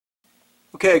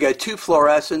Okay, I got two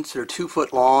fluorescents that are 2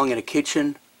 foot long in a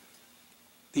kitchen.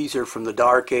 These are from the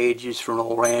dark ages, from an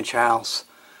old ranch house.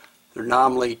 They're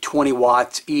nominally 20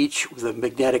 watts each with a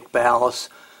magnetic ballast.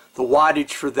 The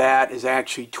wattage for that is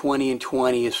actually 20 and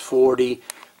 20 is 40.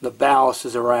 The ballast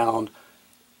is around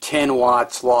 10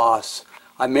 watts loss.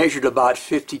 I measured about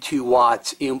 52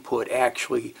 watts input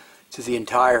actually to the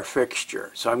entire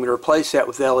fixture. So I'm going to replace that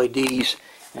with LEDs.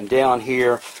 And down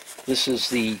here, this is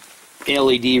the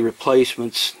LED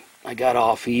replacements I got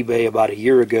off eBay about a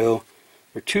year ago.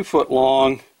 They're 2 foot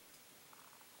long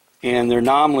and they're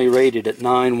nominally rated at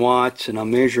 9 watts, and I'm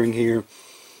measuring here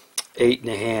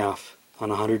 8.5 on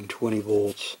 120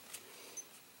 volts.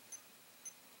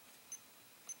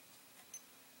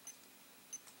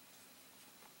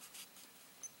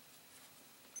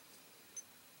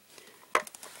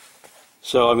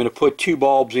 So I'm going to put 2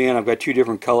 bulbs in. I've got 2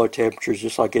 different color temperatures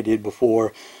just like I did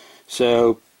before.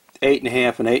 So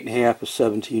 8.5 and 8.5 is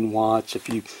 17 watts. If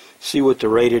you see what they're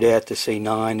rated at to say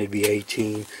 9, it'd be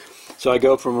 18. So I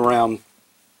go from around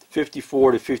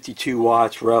 54 to 52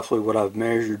 watts, roughly what I've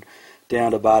measured,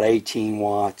 down to about 18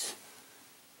 watts.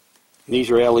 And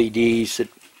these are LEDs that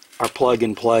are plug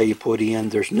and play. You put in.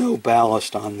 There's no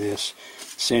ballast on this.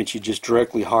 Since you just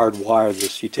directly hardwire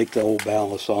this, you take the old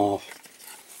ballast off.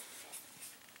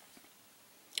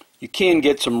 You can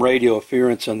get some radio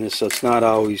interference on this, so it's not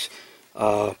always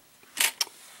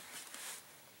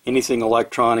anything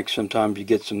electronic. Sometimes you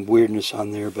get some weirdness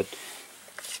on there, but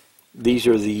these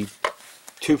are the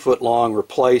 2 foot long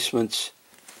replacements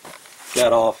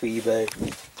got off eBay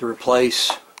to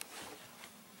replace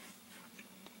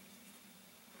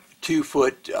 2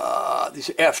 foot these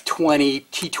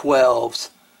F20T12s.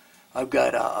 I've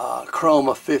got a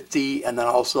chroma 50 and then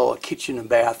also a kitchen and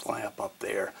bath lamp up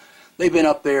there. They've been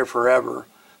up there forever.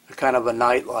 They're kind of a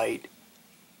night light.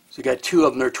 So you got 2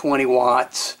 of them. They're 20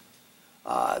 watts.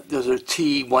 Those are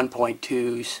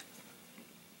T1.2s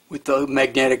with the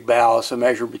magnetic ballast. I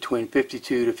measure between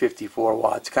 52 to 54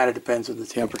 watts. Kind of depends on the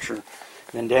temperature. And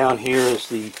then down here is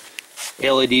the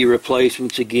LED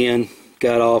replacements again.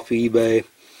 Got off eBay.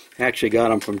 Actually got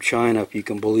them from China, if you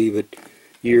can believe it,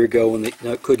 a year ago when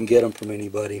they couldn't get them from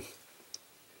anybody.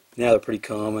 Now they're pretty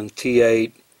common.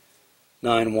 T8,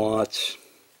 9 watts.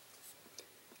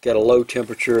 Got a low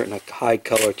temperature and a high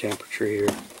color temperature here.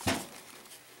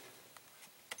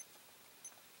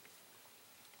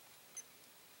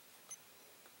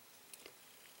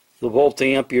 The volt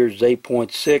ampere is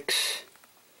 8.6,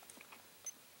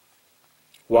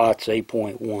 watts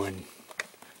 8.1.